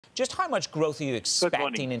Just how much growth are you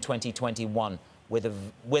expecting in 2021 with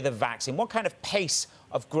a vaccine? What kind of pace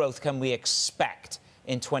of growth can we expect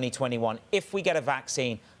in 2021 if we get a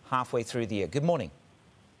vaccine halfway through the year? Good morning.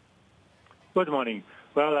 Good morning.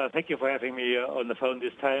 Well, thank you for having me on the phone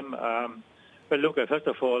this time. But look, first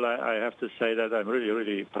of all, I have to say that I'm really,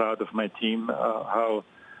 really proud of my team, how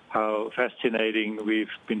fascinating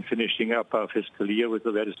we've been finishing up our fiscal year with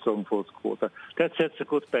a very strong fourth quarter. That sets a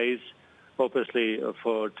good base, obviously,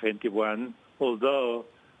 for 21. Although,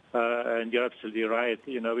 and you're absolutely right,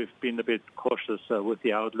 we've been a bit cautious with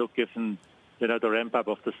the outlook, given, the ramp up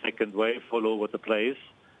of the second wave all over the place.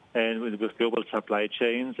 And with global supply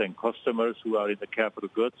chains and customers who are in the capital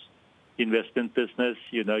goods investment business,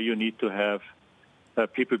 you need to have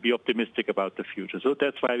people be optimistic about the future. So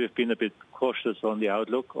that's why we've been a bit cautious on the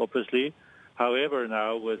outlook, obviously. However,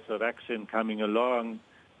 now with the vaccine coming along,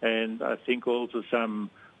 and I think also some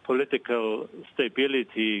political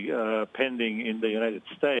stability pending in the United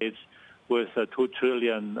States with a $2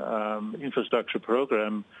 trillion infrastructure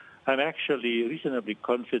program, I'm actually reasonably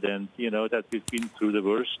confident, that we've been through the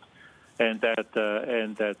worst and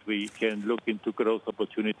that we can look into growth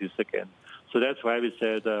opportunities again. So that's why we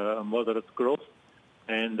said moderate growth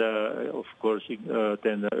and, of course,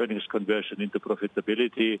 then earnings conversion into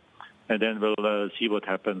profitability, and then we'll see what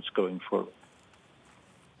happens going forward.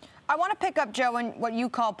 I want to pick up, Joe, on what you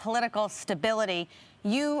call political stability.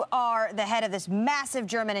 You are the head of this massive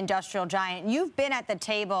German industrial giant. You've been at the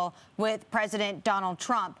table with President Donald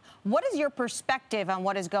Trump. What is your perspective on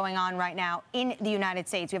what is going on right now in the United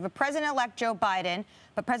States? We have a president-elect Joe Biden,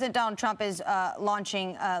 but President Donald Trump is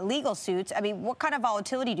launching legal suits. I mean, what kind of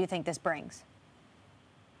volatility do you think this brings?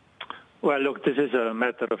 Well, look, this is a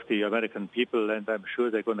matter of the American people, and I'm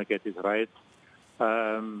sure they're going to get it right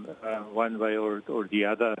one way or the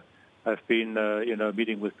other. I've been,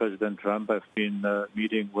 meeting with President Trump. I've been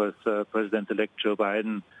meeting with President-elect Joe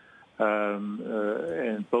Biden,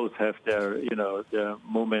 and both have their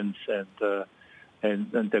moments and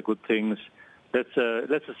their good things. Let's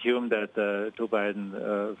assume that Joe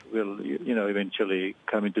Biden will, eventually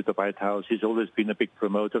come into the White House. He's always been a big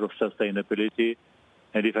promoter of sustainability,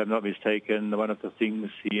 and if I'm not mistaken, one of the things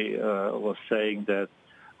he was saying that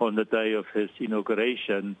on the day of his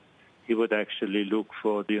inauguration, he would actually look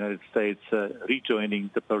for the United States rejoining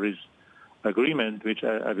the Paris Agreement, which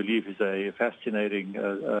I believe is a fascinating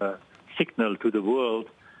signal to the world.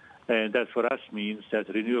 And that for us means that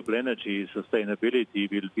renewable energy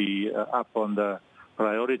sustainability will be up on the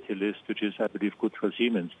priority list, which is, I believe, good for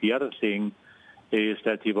Siemens. The other thing is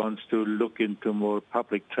that he wants to look into more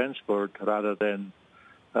public transport rather than,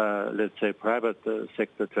 let's say, private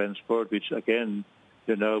sector transport, which, again,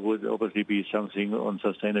 would obviously be something on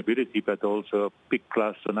sustainability, but also a big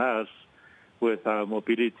plus on us with our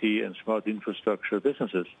mobility and smart infrastructure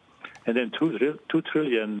businesses. And then $2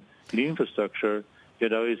 trillion in infrastructure,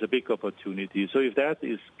 is a big opportunity. So if that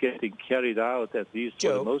is getting carried out, at least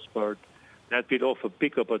Joe, for the most part, that will offer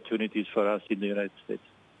big opportunities for us in the United States.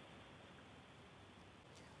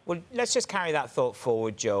 Well, let's just carry that thought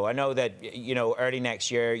forward, Joe. I know that, early next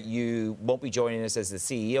year you won't be joining us as the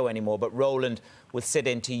CEO anymore, but Roland will sit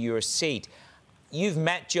into your seat. You've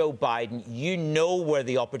met Joe Biden. You know where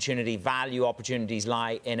the value opportunities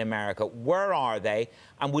lie in America. Where are they?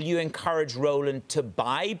 And will you encourage Roland to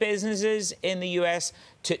buy businesses in the U.S.,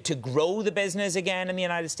 to grow the business again in the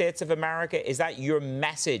United States of America? Is that your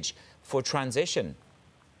message for transition?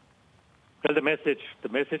 Well, the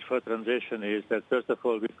message for transition is that, first of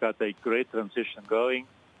all, we've got a great transition going.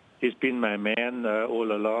 He's been my man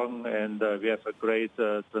all along, and we have a great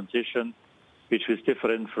transition, which is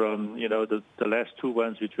different from, the last two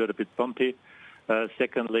ones, which were a bit bumpy.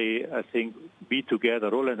 Secondly, I think we together,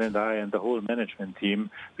 Roland and I and the whole management team,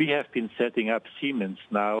 we have been setting up Siemens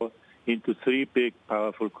now into three big,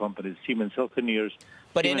 powerful companies, Siemens Healthineers.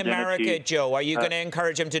 But in America, Joe, are you going to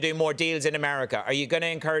encourage him to do more deals in America? Are you going to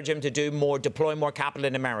encourage him to deploy more capital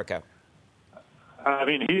in America? I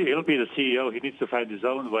mean, he'll be the CEO. He needs to find his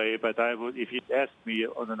own way. But if he'd asked me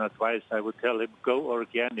on an advice, I would tell him, go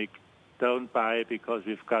organic. Don't buy, because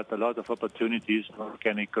we've got a lot of opportunities for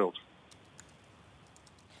organic growth.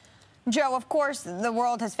 Joe, of course, the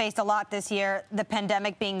world has faced a lot this year, the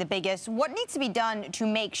pandemic being the biggest. What needs to be done to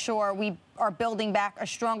make sure we are building back a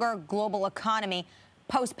stronger global economy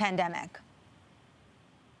post-pandemic?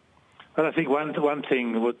 Well, I think one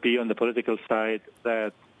thing would be on the political side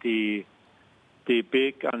that the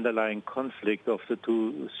big underlying conflict of the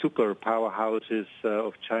two super powerhouses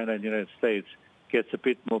of China and the United States gets a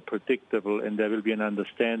bit more predictable, and there will be an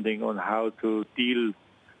understanding on how to deal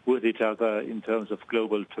with each other in terms of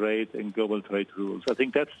global trade and global trade rules. I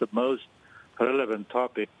think that's the most relevant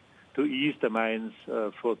topic to ease the minds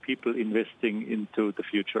for people investing into the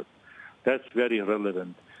future. That's very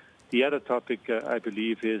relevant. The other topic, I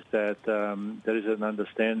believe, is that there is an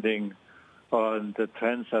understanding on the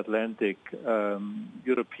transatlantic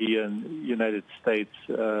European-United States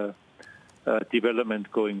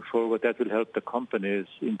development going forward. That will help the companies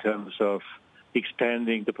in terms of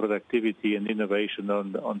expanding the productivity and innovation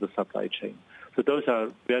on the supply chain. So those are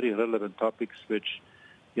very relevant topics which,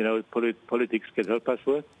 politics can help us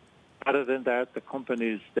with. Other than that, the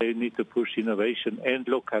companies, they need to push innovation and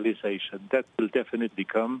localization. That will definitely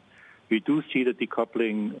come. We do see the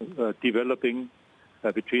decoupling developing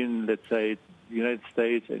between, let's say, the United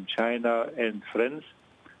States and China and friends,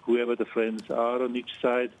 whoever the friends are on each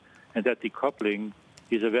side. And that decoupling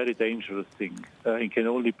is a very dangerous thing. It can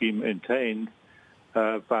only be maintained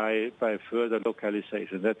by further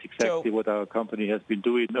localization. That's exactly what our company has been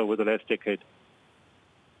doing over the last decade.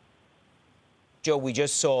 Joe, we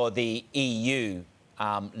just saw the EU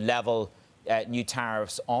level new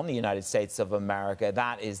tariffs on the United States of America.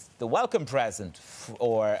 That is the welcome present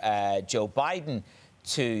for Joe Biden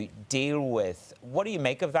to deal with. What do you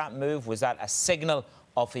make of that move? Was that a signal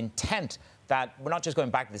of intent that we're not just going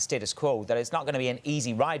back to the status quo, that it's not going to be an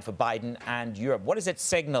easy ride for Biden and Europe? What does it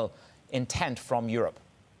signal intent from Europe?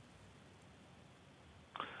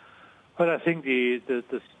 Well, I think the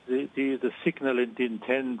signal and the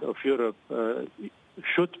intent of Europe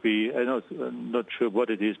should be, I'm not sure what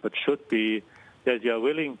it is, but should be that you are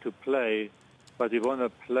willing to play, but you want to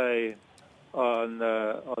play on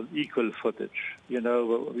equal footage. We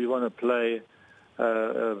want to play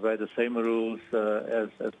by the same rules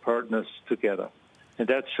as partners together, and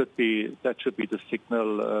that should be the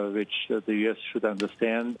signal which the U.S. should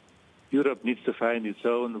understand. Europe needs to find its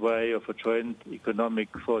own way of a joint economic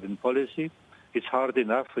foreign policy. It's hard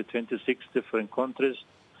enough with 26 different countries,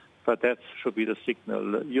 but that should be the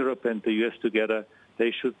signal. Europe and the U.S. together,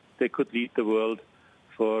 they could lead the world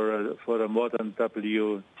for a modern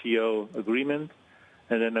WTO agreement.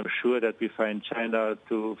 And then I'm sure that we find China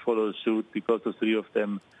to follow suit because the three of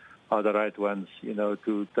them are the right ones,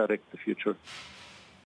 to direct the future.